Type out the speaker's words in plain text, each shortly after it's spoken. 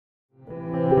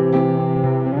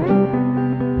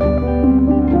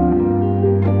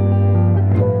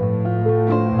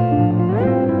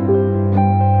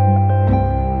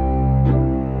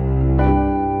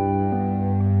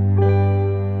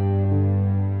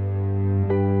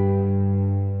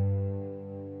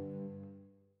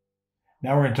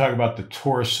Now we're going to talk about the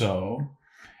torso.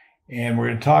 And we're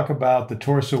going to talk about the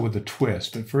torso with a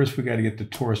twist. But first, we got to get the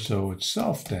torso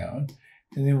itself down.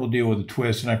 And then we'll deal with the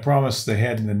twist. And I promise the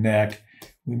head and the neck,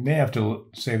 we may have to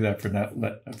save that for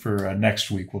next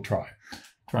week. We'll try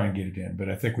and get it in. But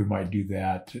I think we might do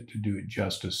that to do it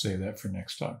justice, save that for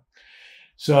next time.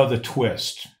 So the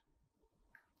twist.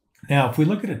 Now, if we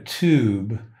look at a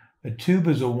tube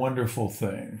is a wonderful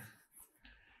thing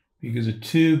because a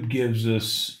tube gives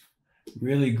us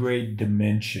really great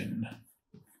dimension.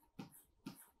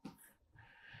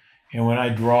 And when I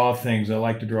draw things, I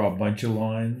like to draw a bunch of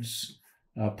lines.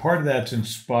 Part of that's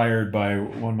inspired by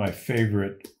one of my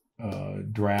favorite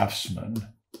draftsmen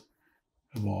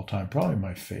of all time, probably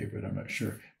my favorite, I'm not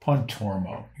sure,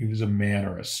 Pontormo. He was a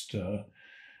Mannerist.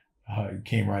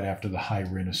 Came right after the High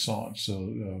Renaissance, so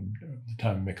the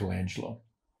time of Michelangelo.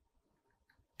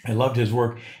 I loved his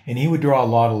work, and he would draw a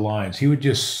lot of lines. He would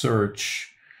just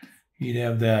search. He'd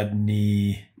have that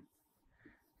knee,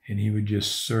 and he would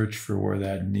just search for where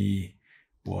that knee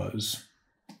was.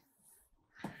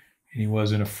 And he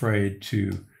wasn't afraid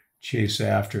to chase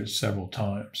after it several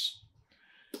times.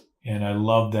 And I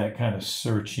love that kind of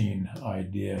searching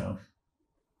idea.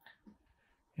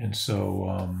 And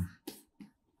so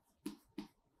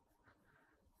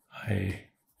I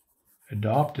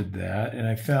adopted that. And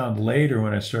I found later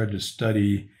when I started to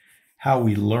study how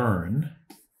we learn,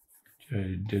 which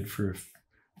I did for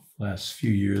last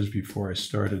few years before I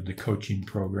started the coaching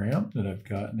program that I've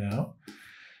got now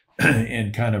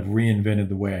and kind of reinvented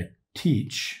the way I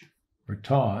teach or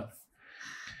taught.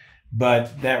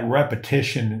 But that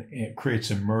repetition, it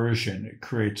creates immersion. It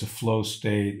creates a flow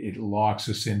state. It locks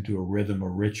us into a rhythm, a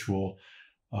ritual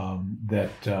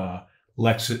that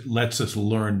lets us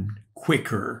learn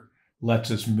quicker,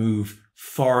 lets us move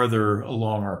farther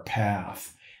along our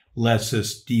path, lets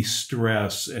us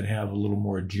de-stress and have a little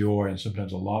more joy and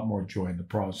sometimes a lot more joy in the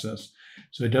process.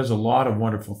 So it does a lot of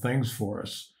wonderful things for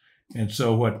us. And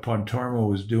so what Pontormo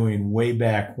was doing way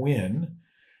back when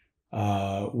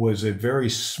was a very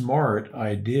smart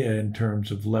idea in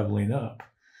terms of leveling up,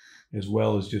 as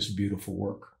well as just beautiful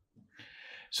work.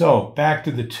 So back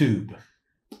to the tube.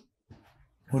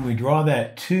 When we draw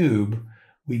that tube,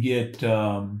 we get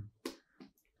all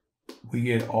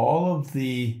of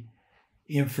the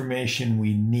information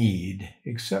we need,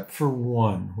 except for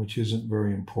one, which isn't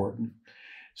very important.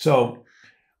 So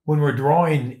when we're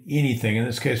drawing anything, in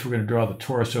this case, we're going to draw the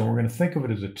torso, and we're going to think of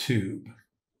it as a tube.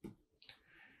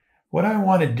 What I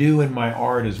want to do in my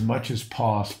art as much as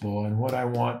possible, and what I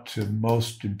want to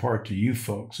most impart to you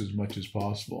folks as much as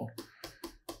possible,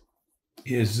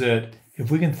 is that if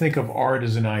we can think of art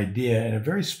as an idea and a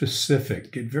very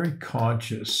specific, get very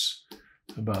conscious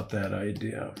about that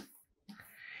idea,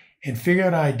 and figure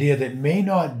out an idea that may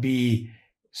not be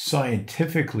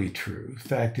scientifically true. The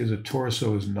fact is, a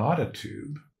torso is not a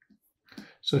tube.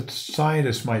 So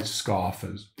scientists might scoff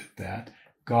at that.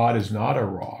 God is not a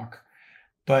rock.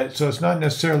 But so it's not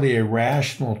necessarily a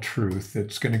rational truth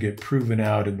that's going to get proven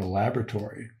out in the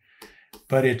laboratory,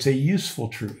 but it's a useful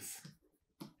truth.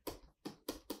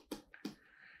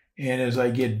 And as I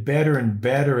get better and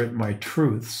better at my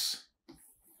truths,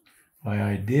 my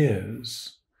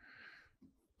ideas,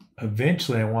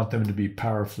 eventually I want them to be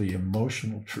powerfully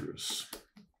emotional truths,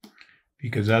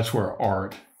 because that's where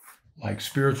art, like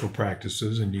spiritual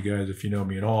practices, and you guys, if you know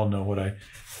me at all, know what I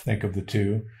think of the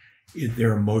two,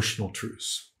 they're emotional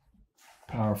truths,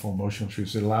 powerful emotional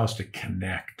truths that allow us to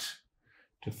connect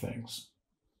to things.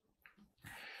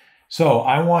 So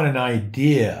I want an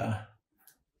idea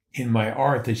in my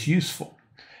art that's useful.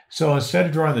 So instead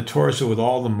of drawing the torso with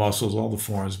all the muscles, all the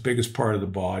forms, biggest part of the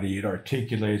body, it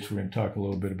articulates. We're going to talk a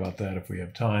little bit about that if we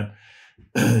have time.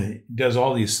 It does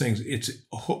all these things. It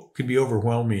can be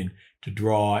overwhelming to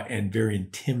draw and very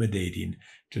intimidating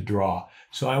to draw.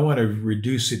 So I want to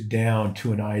reduce it down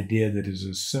to an idea that is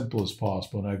as simple as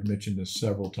possible. And I've mentioned this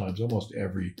several times, almost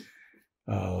every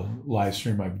live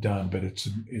stream I've done, but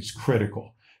it's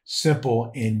critical.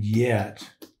 Simple and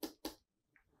yet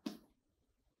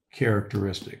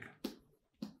characteristic.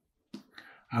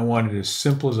 I want it as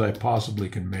simple as I possibly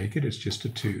can make it. It's just a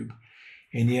tube.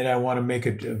 And yet I want to make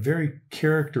it a very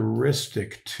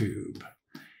characteristic tube.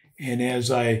 And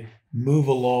as I move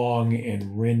along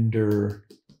and render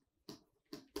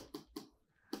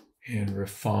and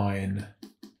refine,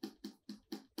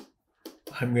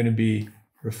 I'm going to be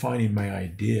refining my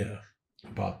idea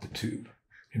about the tube.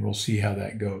 And we'll see how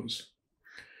that goes.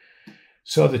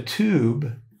 So the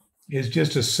tube is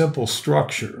just a simple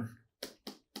structure.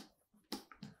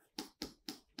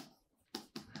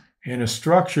 And a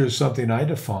structure is something I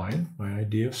define. My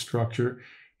idea of structure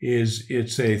is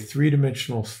it's a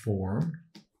three-dimensional form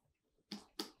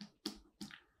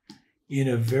in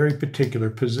a very particular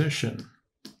position.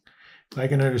 If I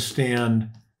can understand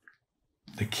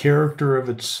the character of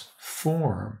its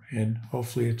form, and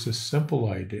hopefully it's a simple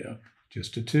idea,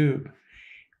 just a tube,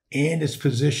 and its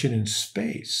position in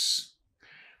space,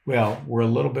 well, we're a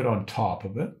little bit on top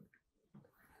of it,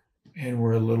 and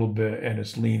we're a little bit, and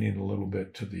it's leaning a little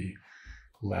bit to the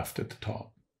left at the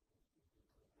top.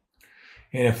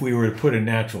 And if we were to put a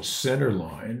natural center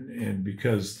line, and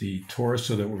because the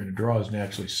torso that we're going to draw is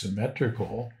naturally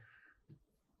symmetrical,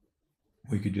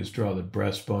 we could just draw the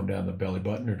breastbone down the belly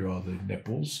button or draw the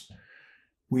nipples.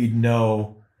 We'd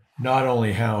know not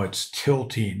only how it's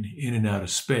tilting in and out of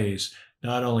space,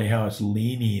 not only how it's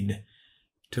leaning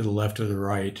to the left or the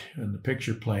right in the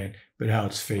picture plane, but how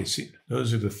it's facing.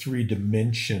 Those are the three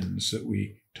dimensions that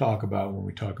we talk about when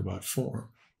we talk about form.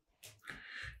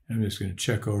 I'm just going to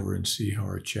check over and see how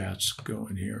our chat's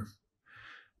going here.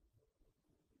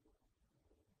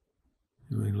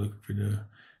 Really look for the...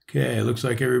 Okay, it looks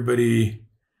like everybody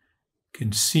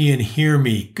can see and hear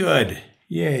me. Good.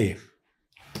 Yay.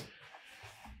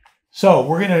 So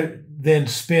we're going to then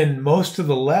spend most of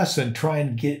the lesson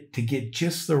trying to get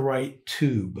just the right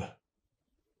tube.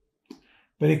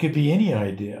 But it could be any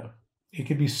idea. It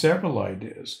could be several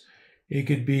ideas. It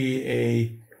could be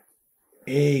an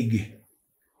egg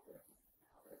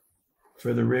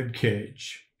for the rib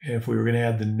cage. And if we were going to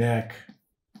add the neck,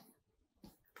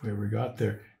 if we ever got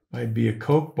there, might be a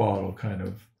Coke bottle kind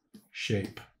of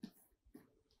shape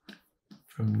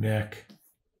from neck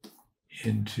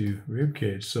into rib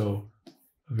cage. So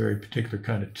a very particular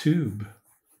kind of tube,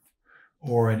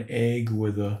 or an egg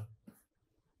with a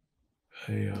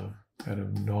kind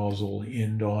of nozzle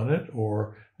end on it,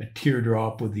 or a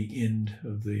teardrop with the end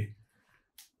of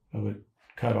it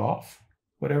cut off,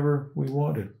 whatever we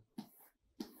wanted.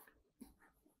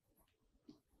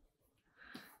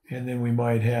 And then we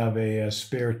might have a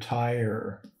spare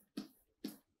tire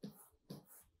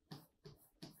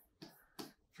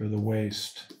for the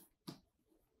waist,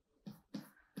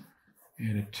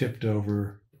 and a tipped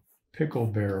over pickle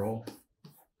barrel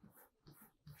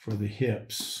for the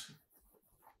hips,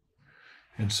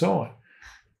 and so on.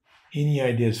 Any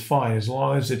idea is fine, as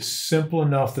long as it's simple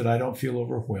enough that I don't feel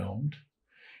overwhelmed,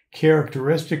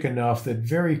 characteristic enough that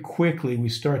very quickly we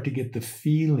start to get the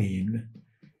feeling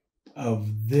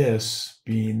of this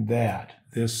being that,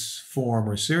 this form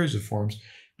or series of forms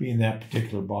being that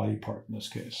particular body part in this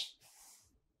case.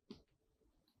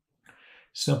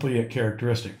 Simple yet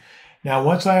characteristic. Now,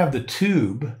 once I have the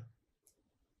tube,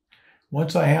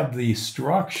 once I have the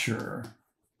structure,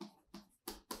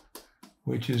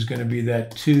 which is going to be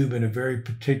that tube in a very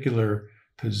particular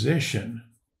position,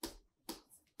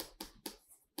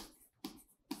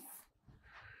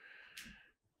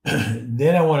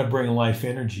 then I want to bring life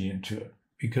energy into it.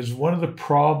 Because one of the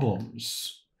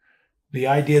problems, the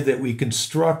idea that we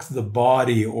construct the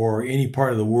body or any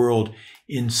part of the world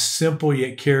in simple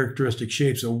yet characteristic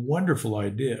shapes, a wonderful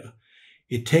idea.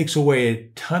 It takes away a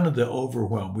ton of the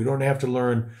overwhelm. We don't have to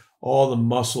learn all the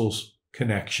muscles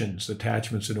connections,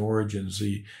 attachments and origins,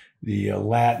 the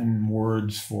Latin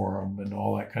words for them and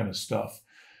all that kind of stuff.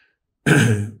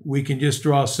 We can just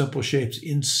draw simple shapes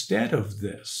instead of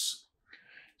this.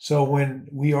 So when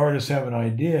we artists have an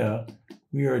idea,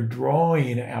 we are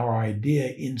drawing our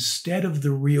idea instead of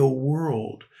the real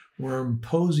world. We're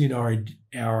imposing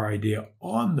our idea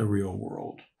on the real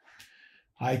world.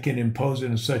 I can impose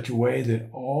it in such a way that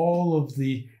all of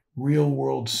the real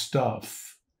world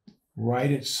stuff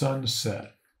right at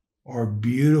sunset are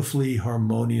beautifully,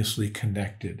 harmoniously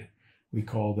connected. We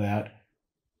call that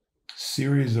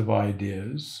series of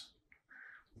ideas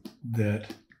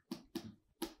that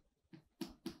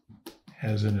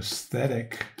has an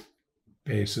aesthetic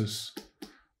basis,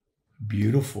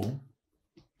 beautiful,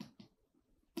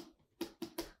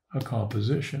 a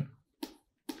composition.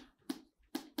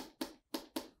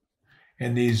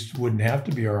 And these wouldn't have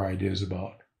to be our ideas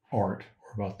about art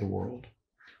or about the world.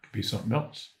 It could be something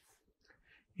else.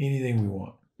 Anything we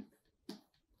want.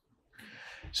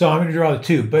 So I'm going to draw the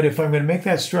tube, but if I'm going to make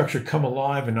that structure come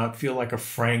alive and not feel like a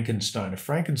Frankenstein,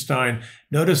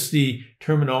 notice the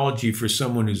terminology for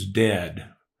someone who's dead.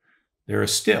 They're a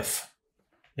stiff.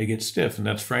 They get stiff, and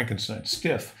that's Frankenstein,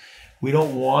 stiff. We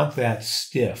don't want that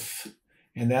stiff,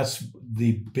 and that's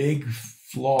the big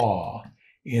flaw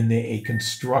in a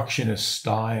constructionist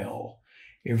style.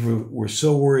 If we're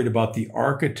so worried about the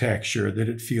architecture that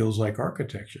it feels like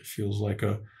architecture, it feels like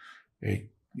a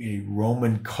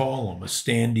Roman column, a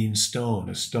standing stone,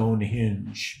 a stone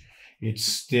hinge. It's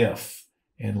stiff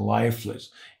and lifeless.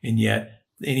 And yet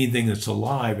anything that's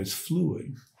alive is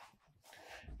fluid.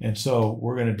 And so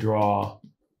we're going to draw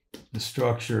the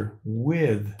structure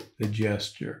with the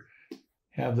gesture.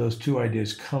 Have those two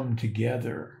ideas come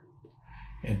together.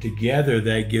 And together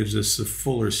that gives us a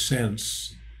fuller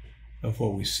sense of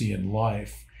what we see in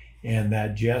life. And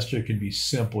that gesture can be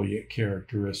simple yet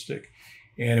characteristic.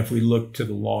 And if we look to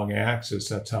the long axis,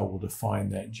 that's how we'll define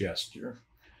that gesture,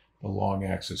 the long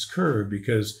axis curve,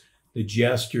 because the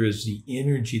gesture is the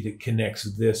energy that connects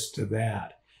this to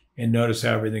that. And notice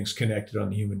how everything's connected on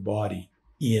the human body,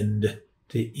 end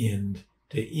to end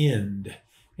to end.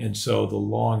 And so the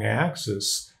long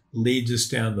axis leads us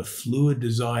down the fluid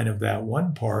design of that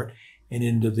one part and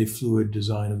into the fluid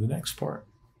design of the next part.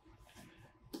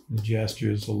 The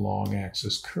gesture is the long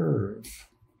axis curve,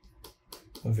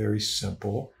 a very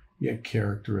simple yet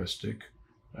characteristic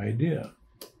idea.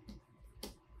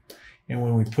 And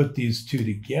when we put these two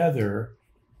together,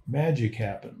 magic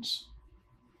happens.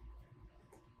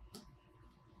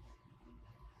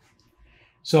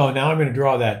 So now I'm going to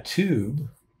draw that tube.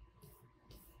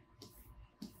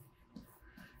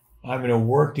 I'm going to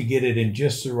work to get it in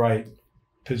just the right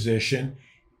position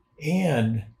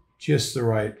and just the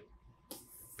right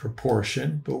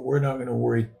proportion, but we're not going to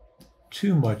worry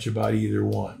too much about either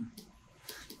one.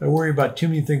 If I worry about too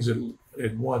many things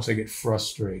at once, I get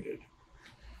frustrated.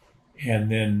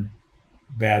 And then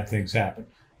bad things happen.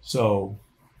 So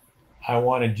I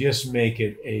want to just make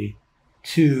it a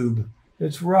tube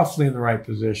that's roughly in the right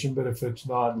position, but if it's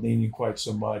not leaning quite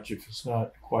so much, if it's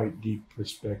not quite deep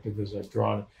perspective as I've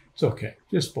drawn it, it's okay,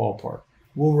 just ballpark.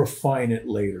 We'll refine it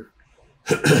later.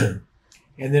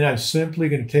 And then I'm simply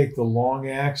going to take the long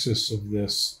axis of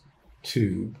this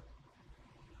tube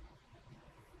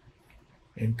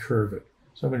and curve it.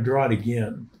 So I'm going to draw it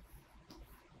again.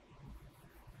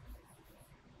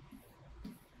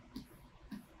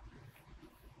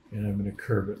 And I'm going to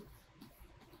curve it.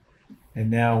 And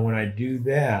now when I do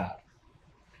that,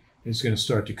 it's going to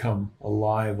start to come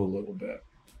alive a little bit.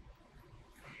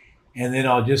 And then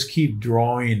I'll just keep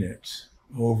drawing it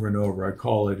over and over. I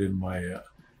call it in my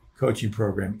coaching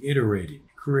program, iterating,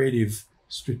 creative,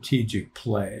 strategic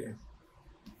play.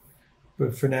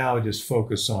 But for now, just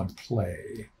focus on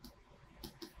play.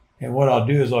 And what I'll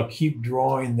do is I'll keep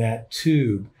drawing that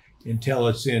tube until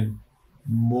it's in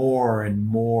more and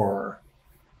more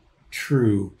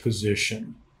true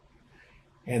position.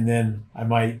 And then I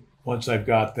might, once I've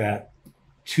got that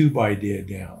tube idea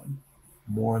down,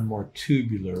 more and more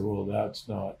tubular, well, that's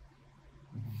not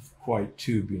quite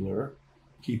tubular.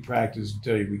 Keep practice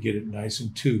until we get it nice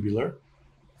and tubular.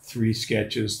 3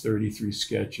 sketches, 33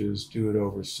 sketches, do it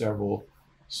over several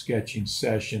sketching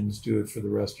sessions, do it for the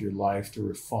rest of your life to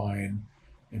refine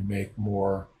and make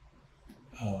more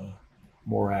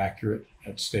accurate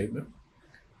that statement.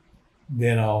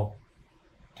 Then I'll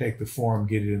take the form,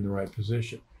 get it in the right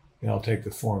position. Then I'll take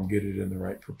the form, get it in the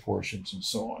right proportions, and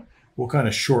so on. We'll kind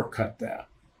of shortcut that.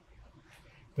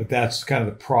 But that's kind of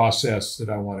the process that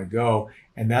I want to go.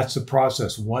 And that's the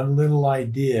process. One little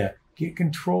idea, get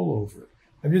control over it.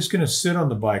 I'm just going to sit on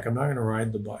the bike. I'm not going to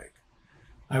ride the bike.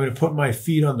 I'm going to put my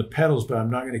feet on the pedals, but I'm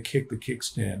not going to kick the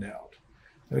kickstand out.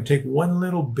 I'm going to take one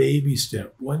little baby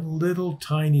step, one little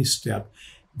tiny step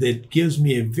that gives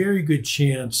me a very good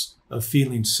chance of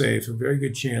feeling safe, a very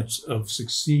good chance of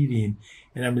succeeding.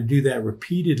 And I'm going to do that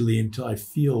repeatedly until I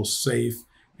feel safe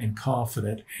and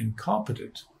confident and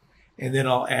competent. And then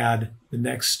I'll add the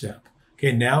next step.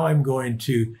 Okay, now I'm going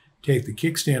to take the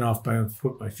kickstand off, but I'm going to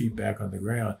put my feet back on the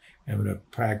ground. I'm going to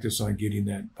practice on getting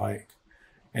that bike.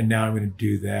 And now I'm going to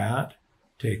do that,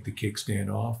 take the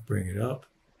kickstand off, bring it up,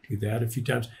 do that a few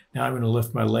times. Now I'm going to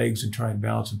lift my legs and try and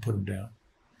balance and put them down.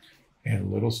 And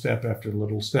a little step after a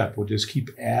little step. We'll just keep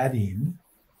adding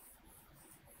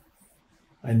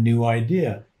a new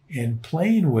idea and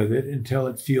playing with it until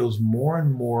it feels more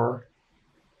and more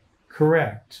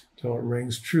correct, until it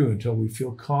rings true, until we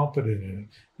feel confident in it.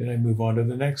 Then I move on to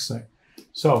the next thing.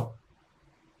 So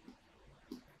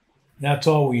that's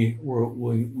all we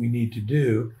need to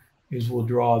do is we'll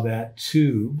draw that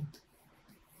tube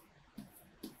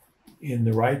in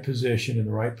the right position, in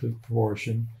the right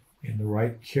proportion, in the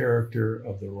right character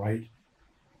of the right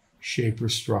shape or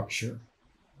structure.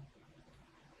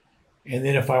 And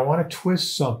then if I want to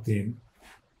twist something,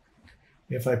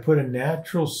 if I put a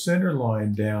natural center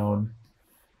line down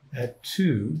that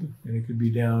tube, and it could be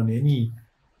down any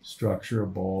structure, a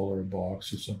ball or a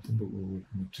box or something, but we're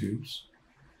working with tubes.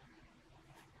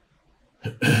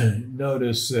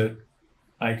 Notice that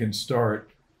I can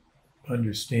start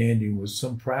understanding with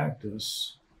some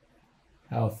practice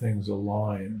how things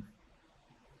align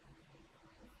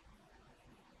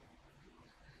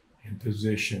in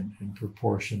position and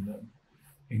proportion them.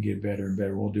 and get better and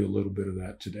better. We'll do a little bit of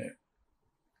that today.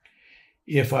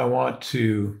 If I want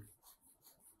to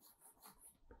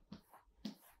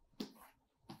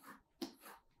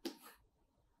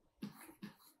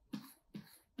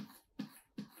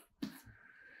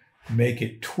make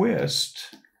it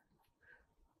twist,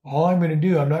 all I'm going to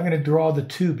do, I'm not going to draw the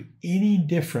tube any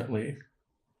differently.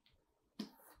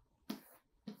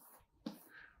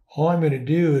 All I'm going to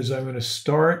do is I'm going to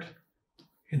start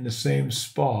in the same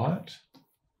spot,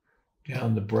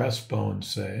 down the breastbone,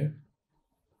 say,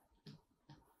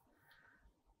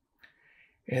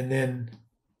 and then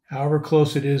however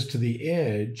close it is to the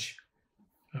edge,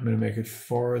 I'm going to make it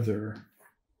farther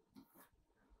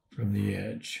from the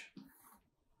edge.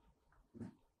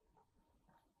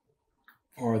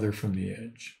 Farther from the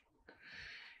edge.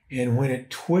 And when it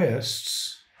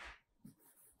twists,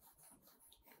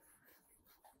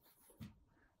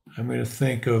 I'm going to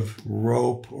think of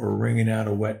rope or wringing out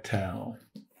a wet towel.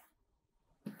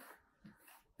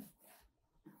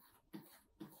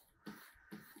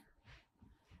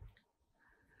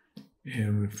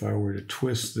 And if I were to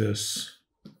twist this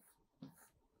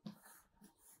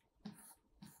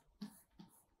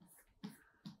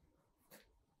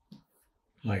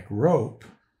like rope,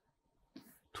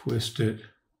 twist it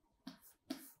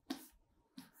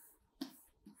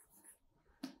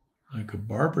like a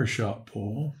barbershop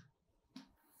pole,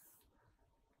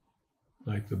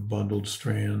 like the bundled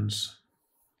strands,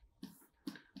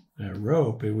 that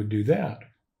rope, it would do that.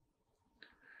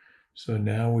 So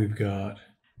now we've got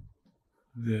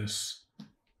this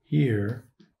here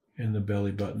and the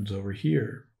belly button's over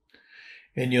here.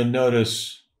 And you'll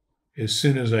notice as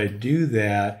soon as I do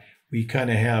that, we kind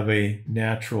of have a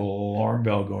natural alarm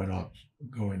bell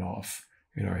going off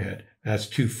in our head. That's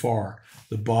too far.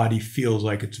 The body feels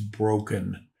like it's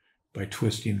broken by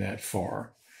twisting that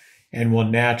far. And we'll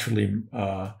naturally,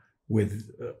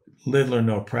 with little or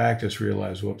no practice,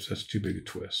 realize, whoops, that's too big a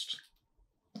twist.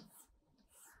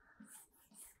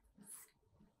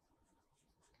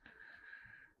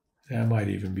 That might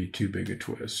even be too big a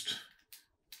twist.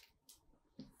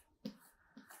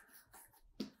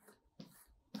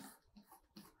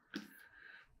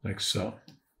 Like so.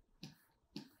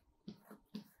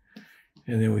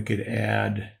 And then we could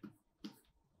add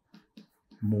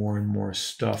more and more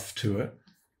stuff to it.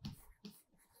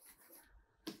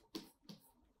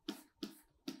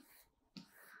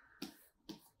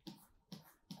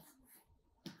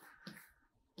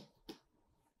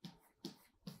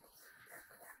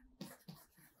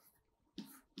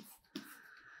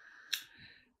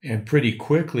 And pretty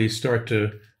quickly start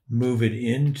to move it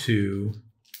into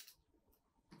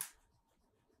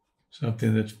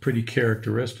something that's pretty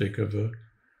characteristic of a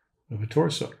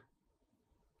torso.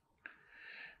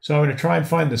 So I'm going to try and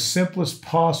find the simplest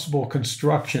possible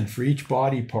construction for each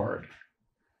body part.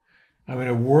 I'm going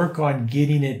to work on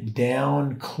getting it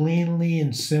down cleanly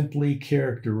and simply,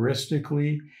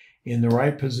 characteristically, in the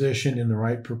right position, in the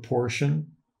right proportion.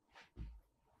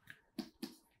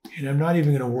 And I'm not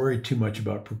even going to worry too much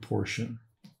about proportion.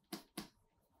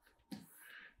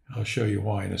 I'll show you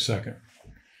why in a second.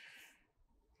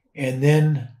 And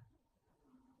then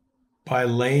by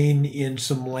laying in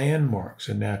some landmarks,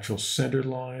 a natural center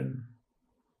line,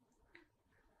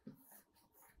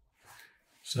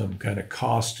 some kind of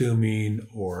costuming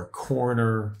or a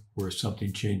corner where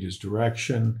something changes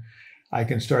direction, I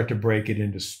can start to break it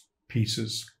into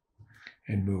pieces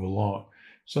and move along.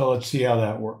 So let's see how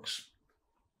that works.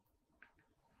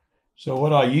 So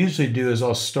what I'll usually do is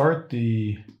I'll start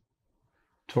the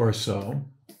torso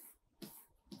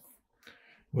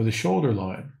with a shoulder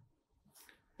line.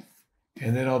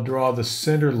 And then I'll draw the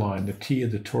center line, the T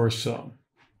of the torso.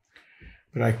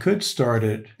 But I could start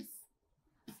it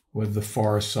with the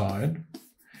far side.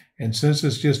 And since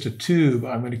it's just a tube,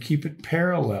 I'm going to keep it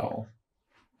parallel.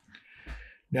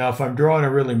 Now, if I'm drawing a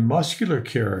really muscular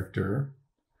character,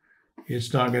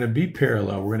 it's not going to be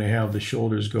parallel. We're going to have the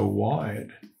shoulders go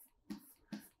wide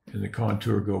and the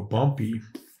contour go bumpy.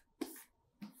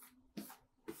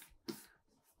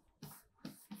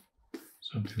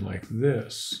 Something like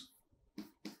this.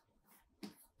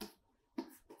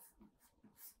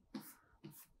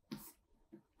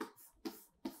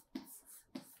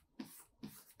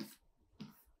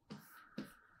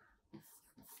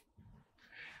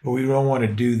 But we don't want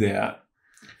to do that,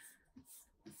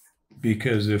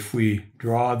 because if we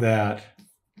draw that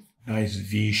nice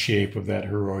V shape of that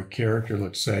heroic character,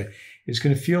 let's say, it's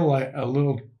going to feel like a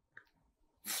little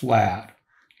flat,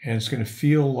 and it's going to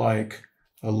feel like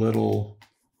a little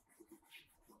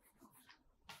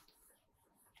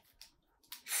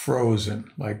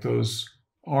frozen, like those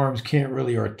arms can't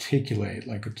really articulate,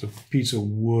 like it's a piece of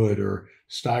wood or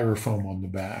styrofoam on the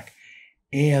back.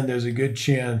 And there's a good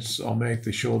chance I'll make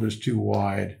the shoulders too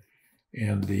wide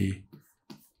and the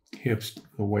hips,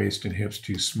 the waist and hips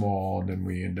too small, and then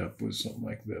we end up with something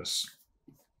like this.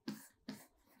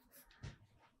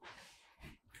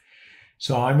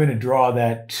 So I'm going to draw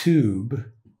that tube.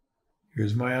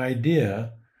 Here's my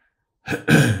idea.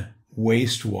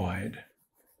 Waist wide.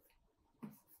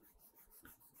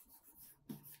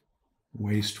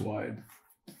 Waist wide.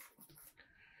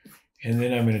 And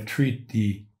then I'm going to treat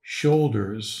the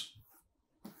shoulders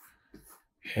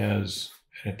as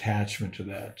an attachment to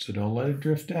that. So don't let it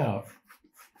drift out.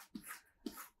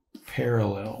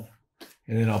 Parallel.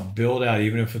 And then I'll build out,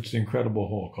 even if it's the Incredible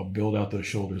Hulk, I'll build out those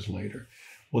shoulders later.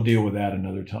 We'll deal with that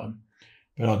another time.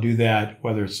 But I'll do that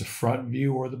whether it's the front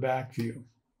view or the back view.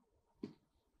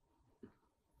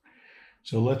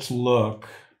 So let's look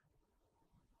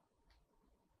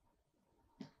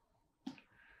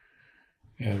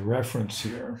at a reference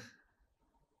here.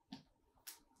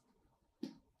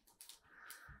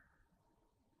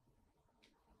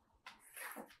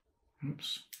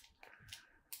 Oops.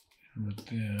 And with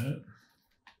that.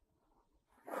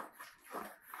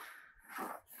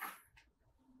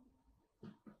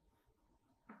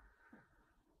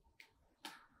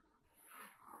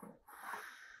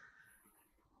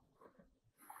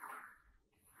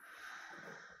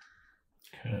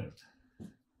 Okay.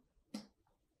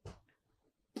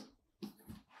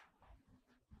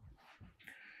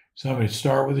 So I'm going to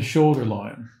start with the shoulder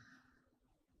line.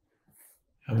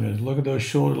 I'm going to look at those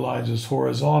shoulder lines as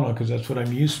horizontal because that's what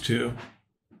I'm used to.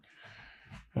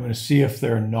 I'm going to see if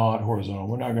they're not horizontal.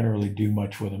 We're not going to really do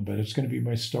much with them, but it's going to be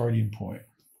my starting point.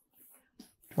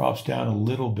 Drops down a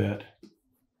little bit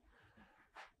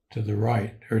to the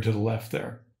right, or to the left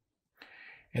there.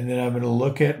 And then I'm going to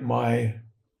look at my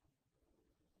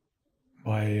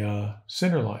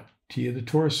center line, T of the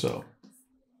torso.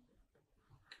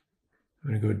 I'm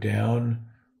going to go down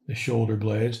the shoulder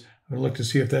blades. I'm going to look to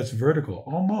see if that's vertical.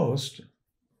 Almost.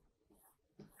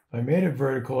 If I made it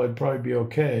vertical, I'd probably be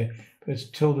okay, but it's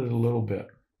tilted a little bit.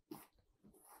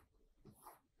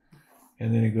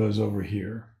 And then it goes over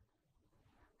here.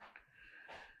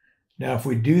 Now, if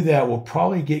we do that, we'll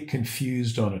probably get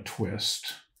confused on a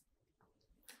twist.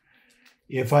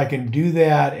 If I can do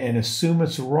that and assume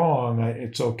it's wrong,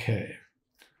 it's okay.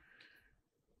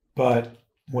 But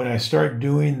when I start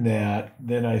doing that,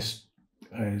 then I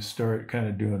start kind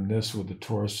of doing this with the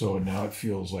torso, and now it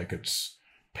feels like it's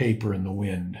paper in the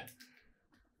wind.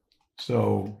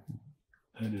 So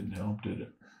that didn't help, did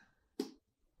it?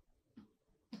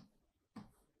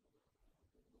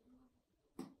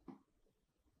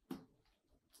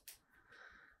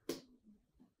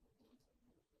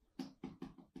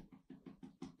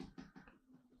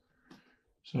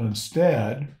 So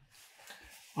instead,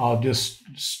 I'll just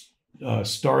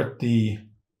start the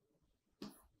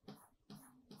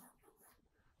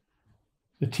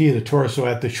T of the torso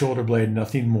at the shoulder blade,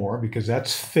 nothing more, because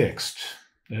that's fixed.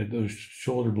 Those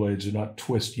shoulder blades are not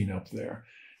twisting up there.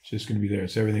 It's just going to be there.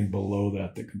 It's everything below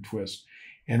that that can twist.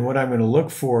 And what I'm going to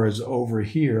look for is over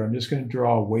here. I'm just going to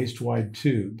draw a waist-wide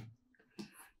tube.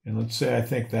 And let's say I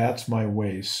think that's my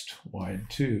waist-wide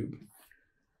tube.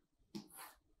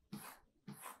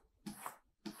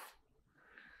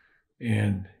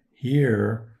 And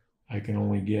here, I can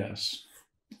only guess.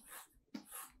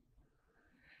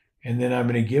 And then I'm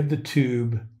going to give the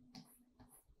tube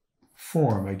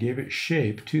form. I gave it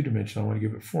shape, two-dimensional. I want to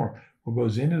give it form. What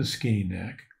goes into the skinny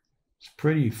neck. It's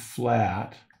pretty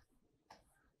flat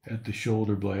at the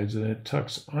shoulder blades, and it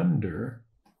tucks under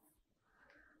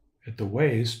at the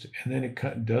waist, and then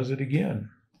it does it again.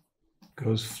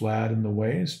 Goes flat in the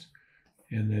waist,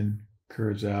 and then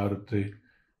curves out at the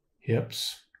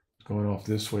hips. Going off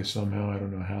this way somehow. I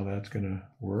don't know how that's going to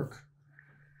work.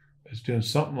 It's doing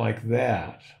something like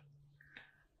that.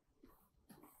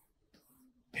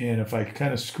 And if I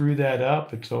kind of screw that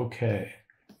up, it's okay.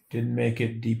 Didn't make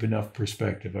it deep enough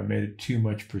perspective. I made it too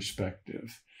much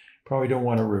perspective. Probably don't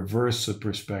want to reverse the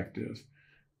perspective.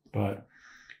 But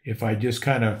if I just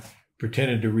kind of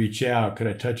pretended to reach out, could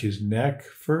I touch his neck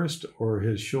first or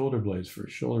his shoulder blades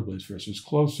first? Shoulder blades first. It's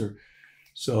closer.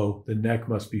 So the neck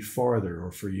must be farther,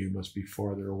 or for you must be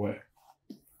farther away.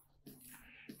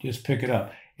 Just pick it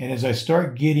up. And as I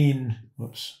start getting,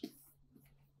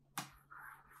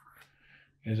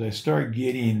 as I start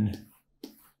getting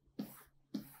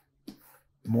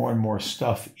more and more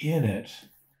stuff in it,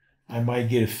 I might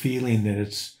get a feeling that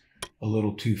it's a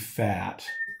little too fat.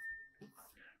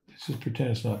 Let's just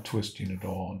pretend it's not twisting at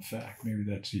all, in fact. Maybe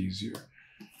that's easier.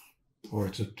 Or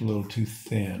it's a little too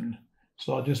thin.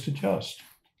 So I'll just adjust.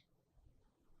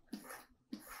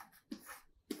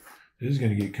 This is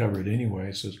going to get covered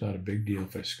anyway, so it's not a big deal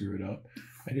if I screw it up.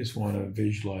 I just want to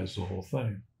visualize the whole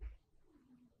thing.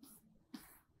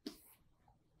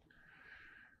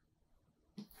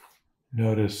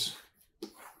 Notice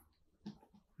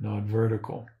not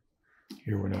vertical.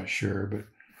 Here we're not sure, but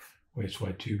waste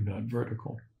wide tube, not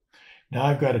vertical. Now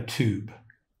I've got a tube.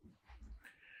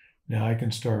 Now I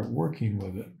can start working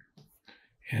with it.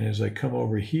 And as I come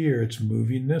over here, it's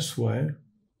moving this way,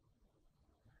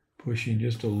 pushing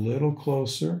just a little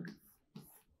closer.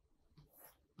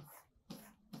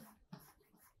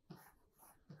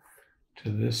 To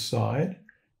this side.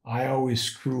 I always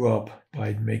screw up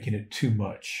by making it too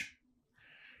much.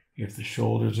 If the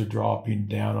shoulders are dropping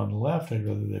down on the left, I'd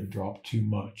rather them drop too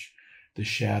much. The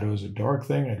shadow is a dark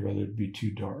thing, I'd rather it be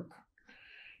too dark.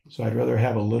 So I'd rather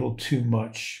have a little too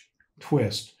much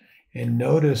twist. And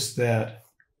notice that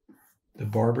the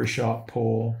barbershop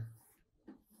pole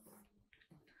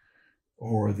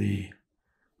or the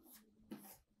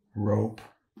rope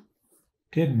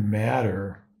didn't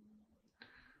matter,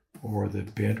 or the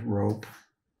bent rope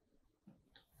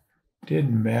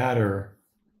didn't matter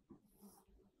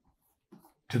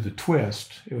to the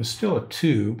twist. It was still a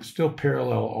tube, still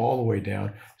parallel all the way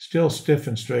down, still stiff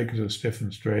and straight because it was stiff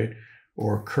and straight,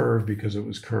 or curved because it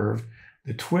was curved.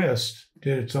 The twist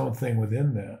did its own thing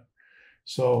within that.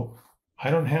 So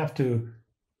I don't have to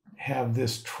have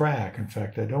this track. In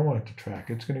fact, I don't want it to track.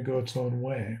 It's going to go its own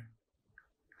way.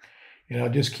 And I'll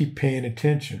just keep paying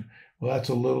attention. Well, that's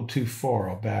a little too far.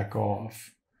 I'll back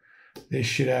off. This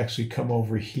should actually come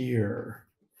over here.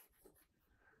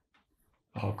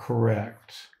 I'll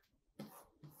correct.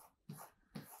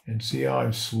 And see how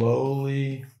I'm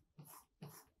slowly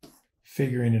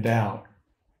figuring it out.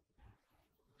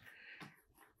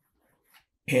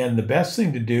 And the best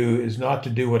thing to do is not to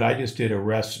do what I just did,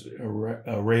 erase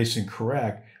and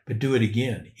correct, but do it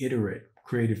again, iterate,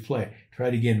 creative play. Try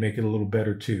it again, make it a little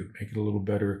better too. Make it a little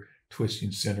better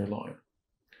twisting center line,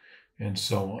 and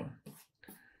so on.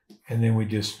 And then we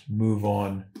just move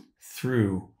on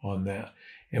through on that.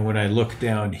 And when I look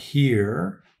down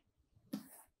here,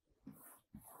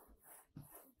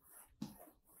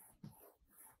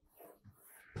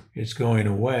 it's going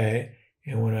away.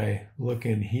 And when I look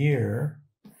in here,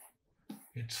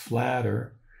 it's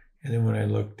flatter. And then when I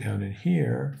look down in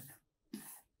here,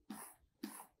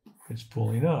 it's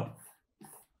pulling up.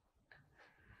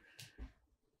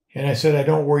 And I said I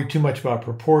don't worry too much about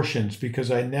proportions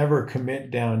because I never commit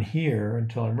down here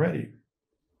until I'm ready.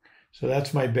 So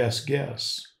that's my best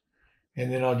guess.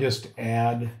 And then I'll just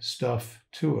add stuff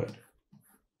to it.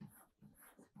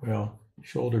 Well,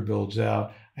 shoulder builds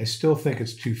out. I still think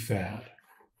it's too fat.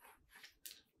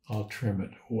 I'll trim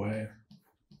it away.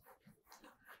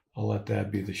 I'll let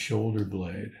that be the shoulder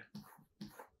blade.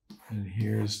 And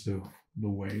here's the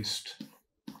waist.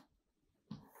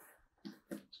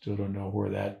 Still don't know where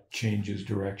that changes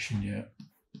direction yet.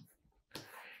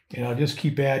 And I'll just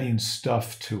keep adding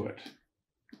stuff to it.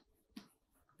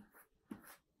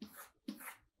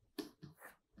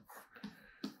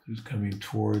 It's coming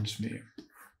towards me.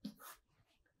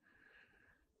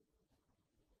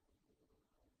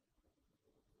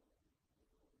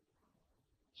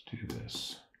 Let's do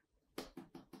this.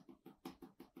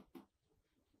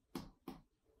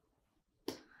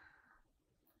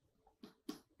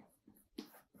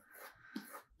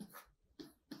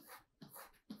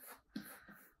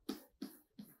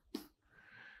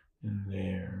 And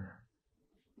there.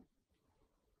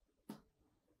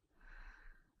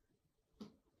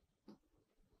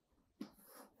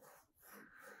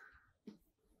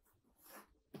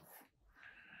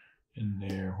 And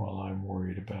there, while I'm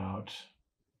worried about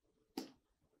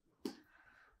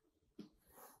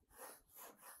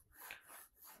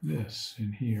this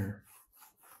in here.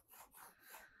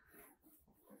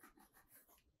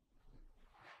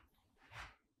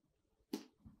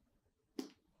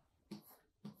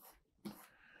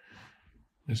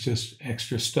 It's just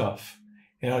extra stuff.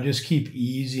 And I'll just keep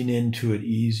easing into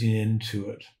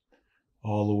it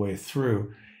all the way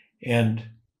through. And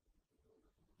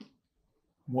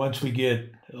once we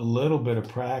get a little bit of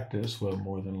practice, well,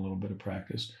 more than a little bit of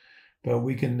practice, but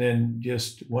we can then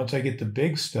just, once I get the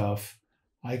big stuff,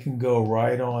 I can go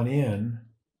right on in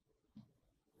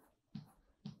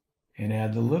and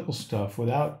add the little stuff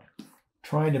without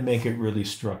trying to make it really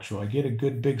structural. I get a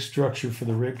good big structure for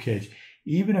the rib cage,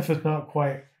 even if it's not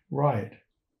quite right.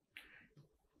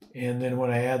 And then when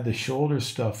I add the shoulder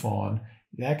stuff on,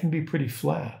 that can be pretty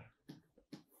flat.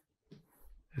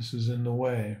 This is in the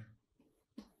way.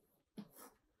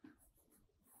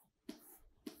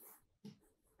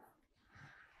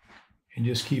 And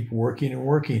just keep working and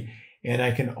working. And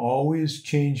I can always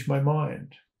change my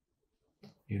mind.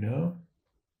 you know?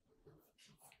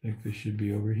 I think this should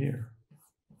be over here.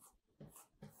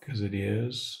 Because it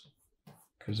is,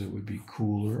 because it would be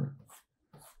cooler,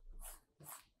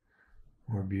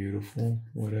 more beautiful,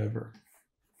 whatever.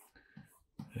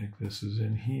 I think this is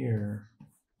in here,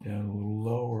 down a little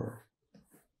lower.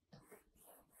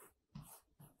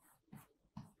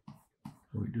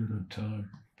 Are we doing on time?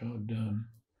 About done.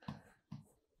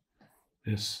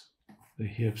 This, the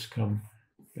hips come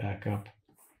back up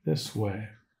this way.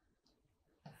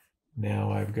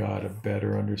 Now I've got a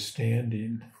better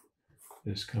understanding.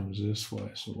 This comes this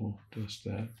way, so we'll dust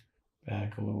that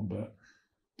back a little bit.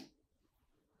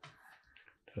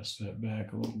 Dust that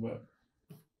back a little bit.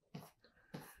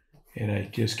 And I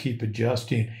just keep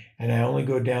adjusting, and I only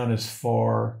go down as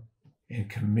far and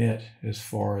commit as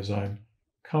far as I'm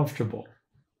comfortable.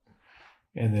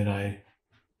 And then I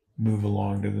move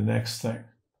along to the next thing,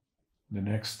 the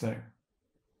next thing.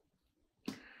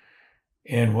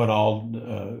 And what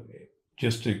I'll,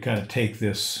 just to kind of take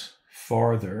this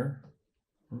farther,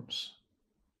 oops.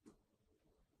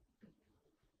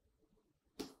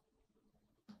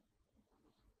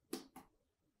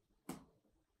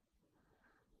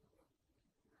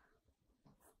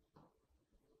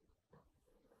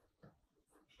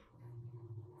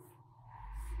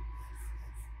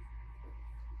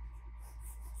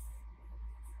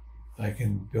 I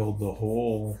can build the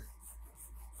whole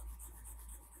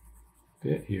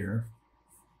bit here.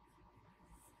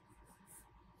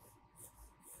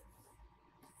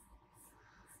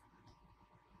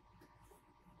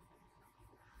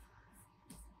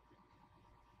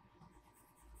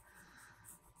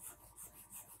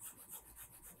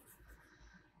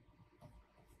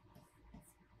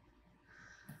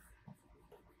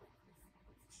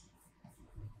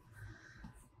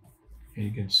 And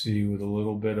you can see with a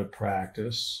little bit of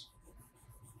practice,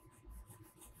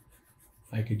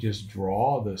 I could just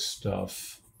draw this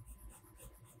stuff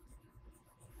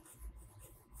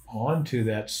onto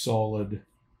that solid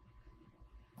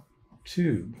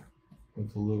tube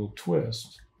with a little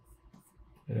twist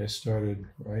that I started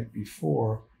right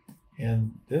before.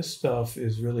 And this stuff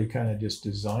is really kind of just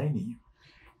designy,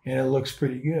 and it looks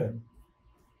pretty good.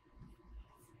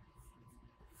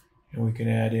 And we can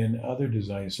add in other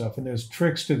design stuff. And there's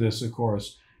tricks to this, of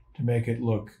course, to make it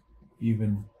look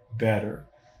even better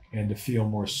and to feel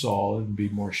more solid and be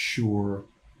more sure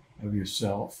of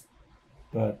yourself.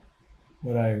 But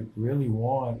what I really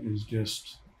want is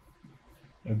just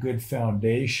a good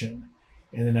foundation.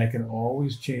 And then I can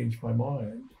always change my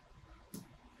mind.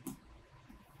 You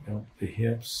know, the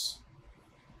hips.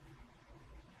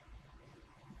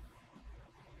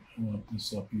 I want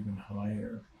this up even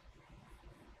higher.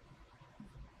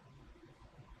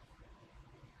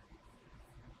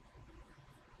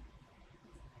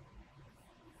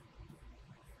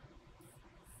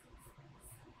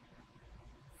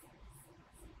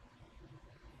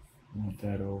 I want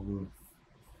that over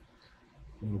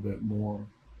a little bit more.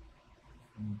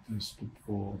 I want this to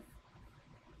pull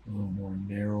a little more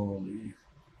narrowly.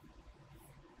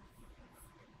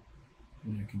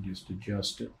 And I can just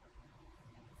adjust it.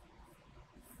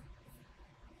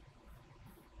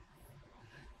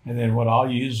 And then what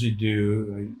I'll usually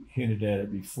do, I hinted at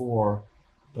it before,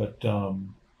 but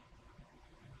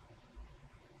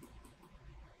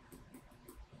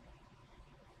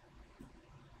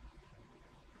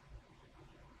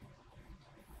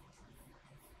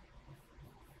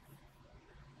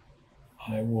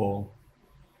I will,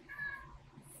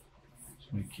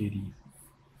 it's my kitty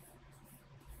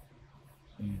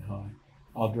saying hi.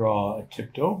 I'll draw a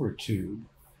tipped over tube,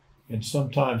 and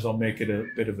sometimes I'll make it a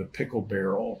bit of a pickle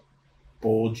barrel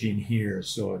bulging here,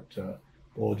 so it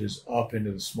bulges up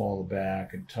into the small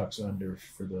back and tucks under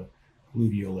for the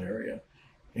gluteal area.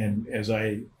 And as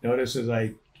I notice, as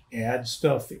I add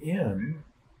stuff in,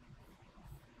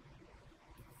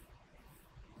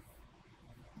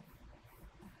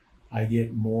 I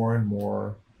get more and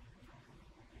more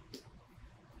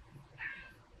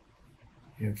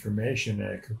information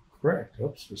that I could correct.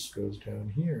 Oops, this goes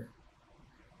down here.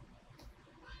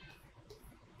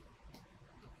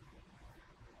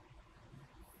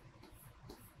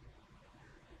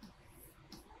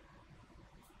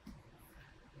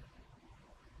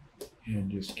 And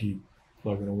just keep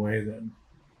plugging away then.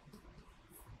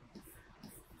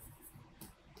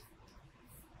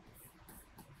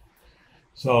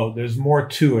 So there's more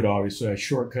to it, obviously. I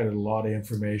shortcutted a lot of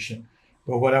information.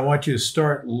 But what I want you to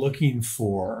start looking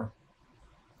for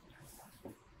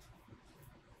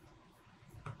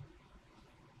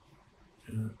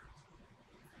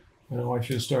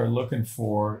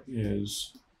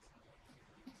is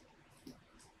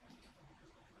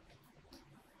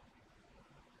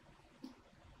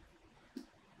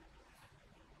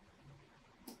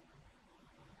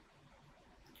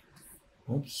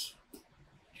oops,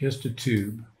 just a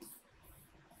tube,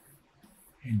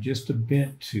 and just a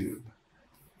bent tube,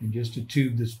 and just a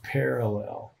tube that's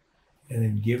parallel, and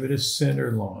then give it a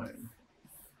center line.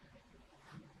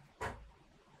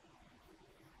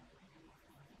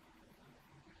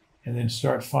 And then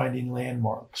start finding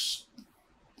landmarks.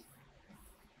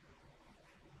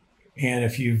 And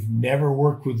if you've never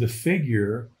worked with the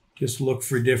figure, just look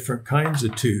for different kinds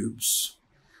of tubes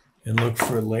and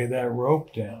lay that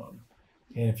rope down.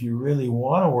 And if you really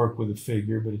want to work with a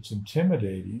figure, but it's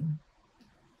intimidating,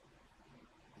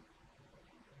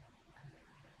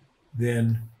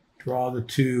 then draw the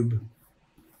tube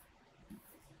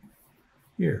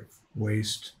here,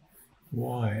 waist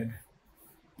wide.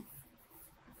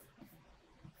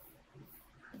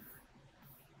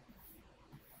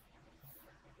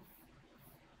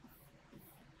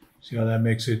 See how that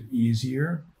makes it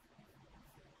easier?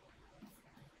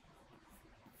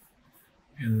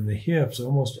 And then the hips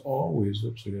almost always,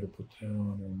 oops, I got to put that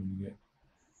on or I'm going to get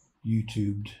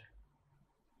YouTubed.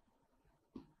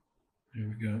 There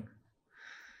we go.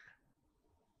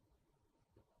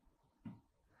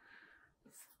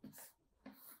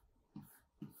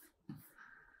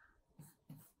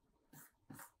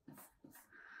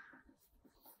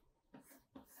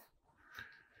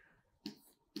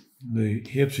 The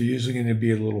hips are usually going to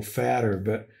be a little fatter,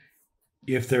 but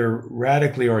if they're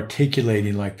radically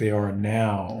articulating like they are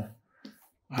now,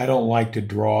 I don't like to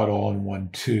draw it all in one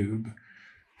tube.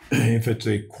 If it's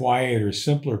a quieter,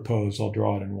 simpler pose, I'll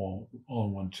draw it in all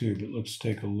in one tube. But let's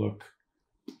take a look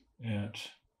at,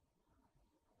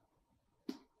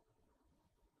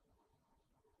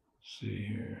 see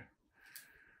here.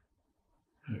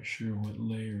 Not sure what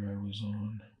layer I was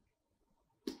on.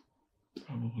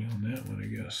 Probably on that one,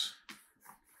 I guess.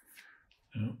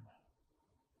 No.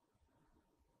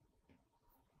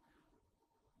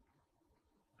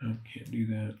 No, can't do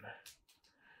that.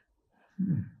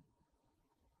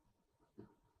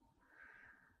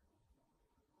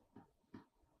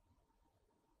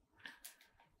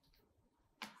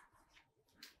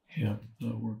 Yeah,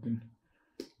 not working.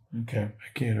 Okay, I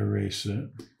can't erase it.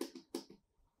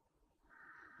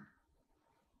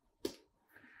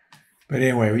 But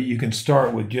anyway, you can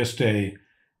start with just a,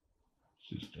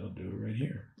 I'll do it right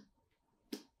here.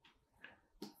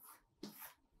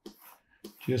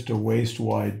 Just a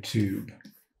waist-wide tube.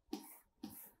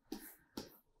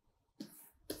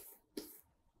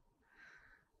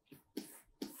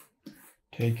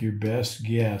 Take your best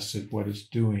guess at what it's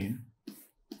doing.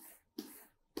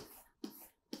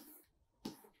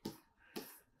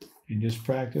 And just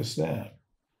practice that.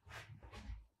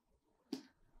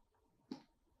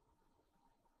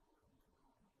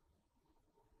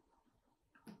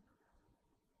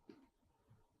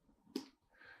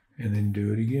 And then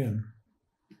do it again.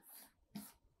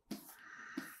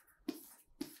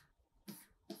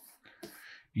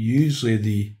 Usually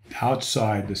the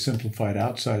outside, the simplified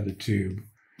outside of the tube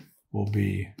will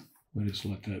be, we'll just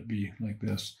let that be like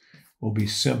this, will be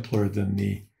simpler than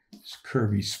the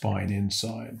curvy spine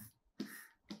inside.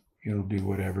 It'll do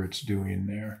whatever it's doing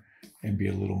there and be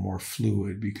a little more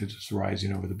fluid because it's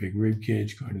rising over the big rib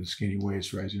cage, going to the skinny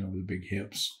waist, rising over the big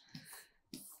hips.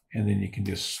 And then you can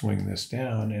just swing this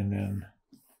down and then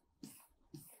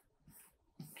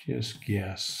just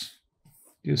guess.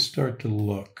 Just start to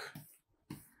look.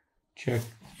 Check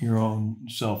your own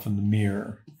self in the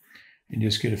mirror and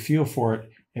just get a feel for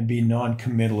it and be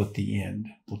non-committal at the end.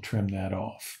 We'll trim that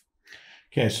off.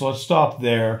 Okay, so let's stop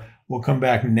there. We'll come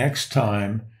back next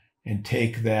time and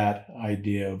take that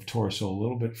idea of torso a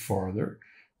little bit farther.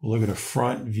 We'll look at a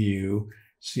front view,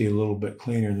 see a little bit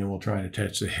cleaner, and then we'll try and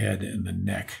attach the head and the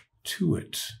neck to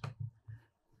it.